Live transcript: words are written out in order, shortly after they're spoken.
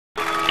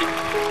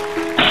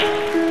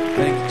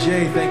Thank you,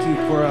 Jay. Thank you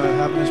for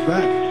having us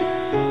back.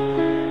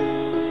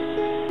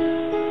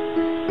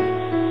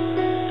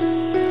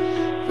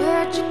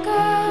 Where'd you go?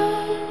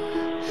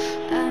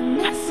 I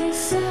miss you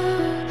so.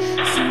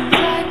 Seems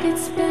like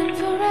it's been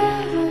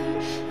forever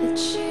that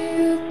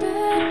you've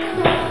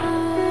been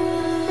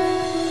gone.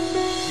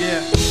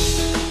 Yeah.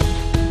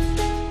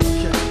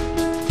 Okay.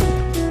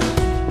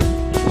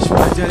 Just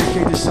want to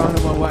dedicate this song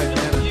to my wife,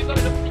 Anna.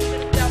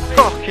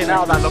 Fucking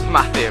hell, that looks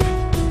massive.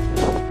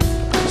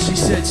 She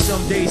said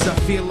some days I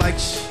feel like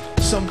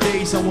some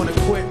days I wanna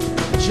quit,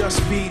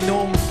 just be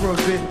normal for a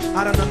bit.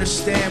 I don't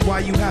understand why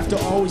you have to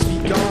always be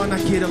gone. I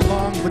get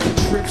along, but the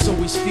trips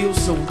always feel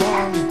so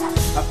long.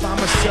 I find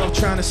myself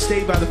trying to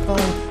stay by the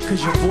phone,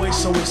 cause your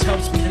voice always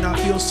helps me and I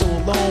feel so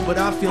alone. But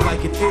I feel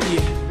like an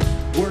idiot,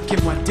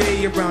 working my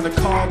day around a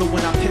call, but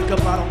when I pick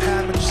up I don't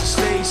have much to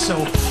say. So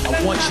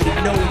I want you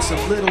to know it's a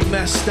little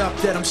messed up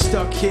that I'm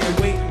stuck here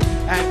waiting,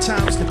 at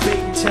times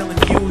debating, telling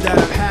you that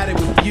I've had it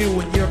with you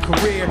and your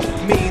career.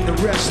 Me and the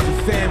rest of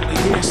the family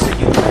here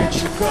singing Where'd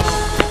You Go?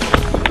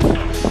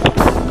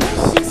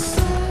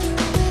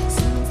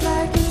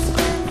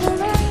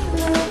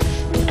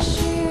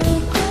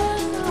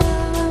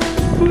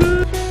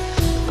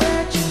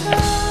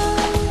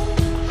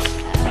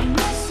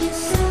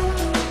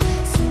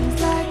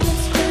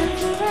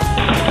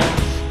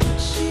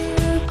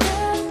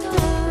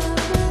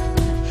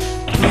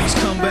 Please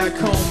come back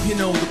home, you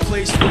know, the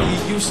place where you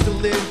used to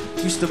live.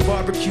 Used to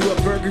barbecue up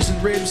burgers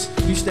and ribs.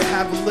 Used to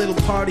have a little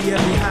party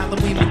every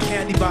Halloween with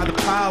candy by the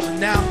pile. And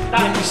now,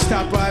 when we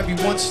stop by every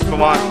once in a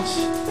while,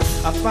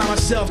 I find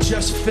myself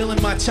just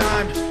filling my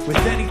time with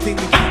anything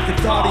to keep the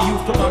thought of you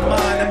from my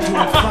mind. I'm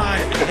doing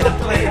fine, and I'm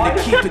planning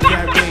to keep it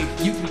that way.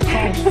 You can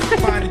call me,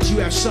 find that you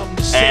have something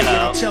to say, and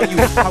I'll tell you,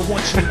 I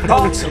want you to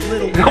know it's a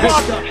little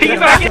messed up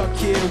that I'm stuck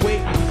here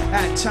waiting,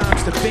 at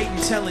times debating,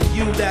 telling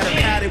you that I've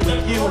had it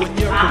with you and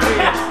your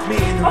career. Me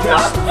and the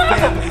rest of the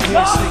family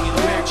here singing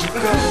Where'd You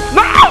Go?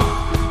 No!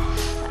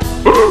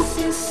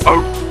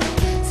 Sean!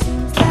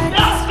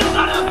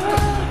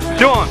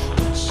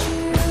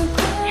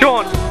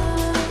 Sean!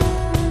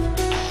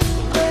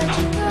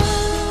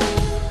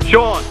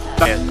 Sean!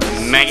 That's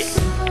mega.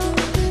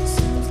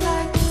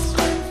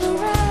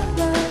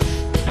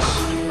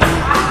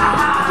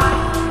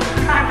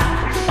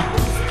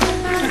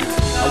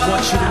 I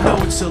want you to know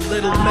it's a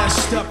little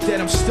messed up that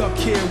I'm stuck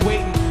here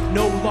waiting,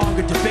 no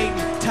longer debating,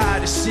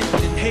 tired of sitting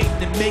and hating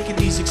and making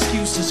these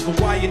excuses for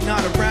why you're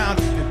not around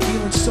and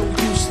feeling so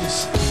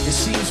useless. It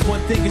seems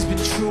one thing has been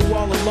true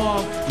all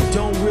along, you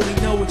don't really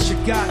know what you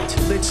got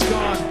till it's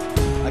gone.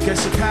 I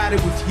guess I've had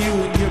it with you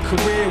and your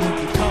career. When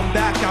you come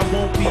back I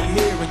won't be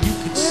here and you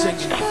can sing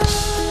it.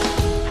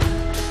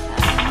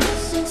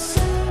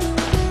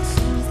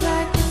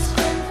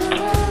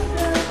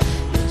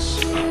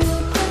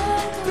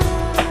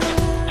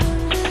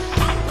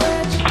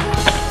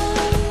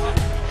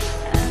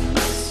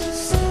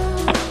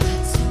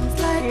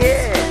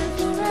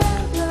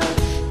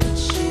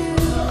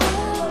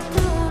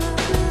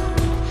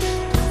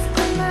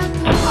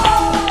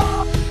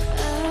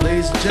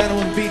 Ladies and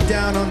gentlemen, beat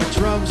down on the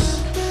drums.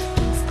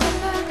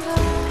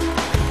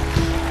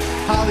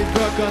 Holly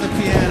Brook on the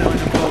piano and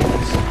the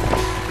vocals.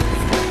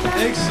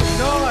 Make some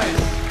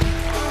noise.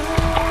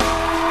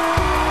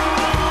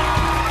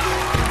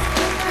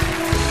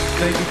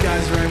 Thank you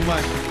guys very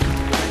much.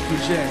 Thank you,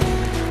 Jay.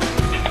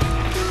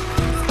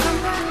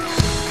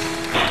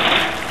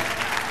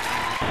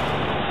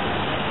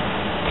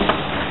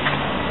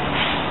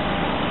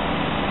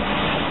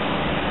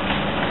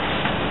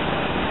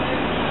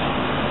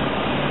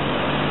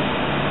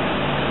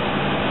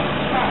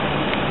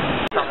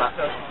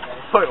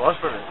 Thought it was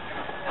for me.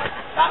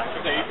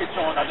 That's stupid,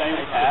 Sean. I don't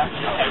even care.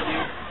 Thank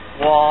you.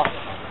 What?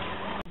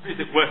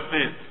 Visit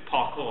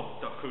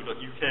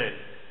westminsterparkour.co.uk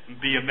and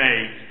be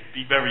amazed,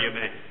 be very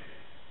amazed.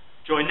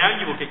 Join now,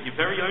 you will get your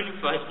very own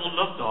inflatable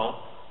love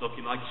doll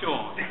looking like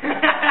Sean. It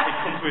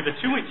comes with a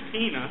 2-inch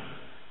penis,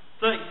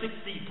 36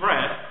 deep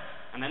breath,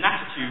 and an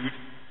attitude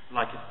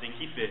like a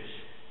stinky fish.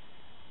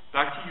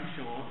 Back to you,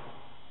 Sean.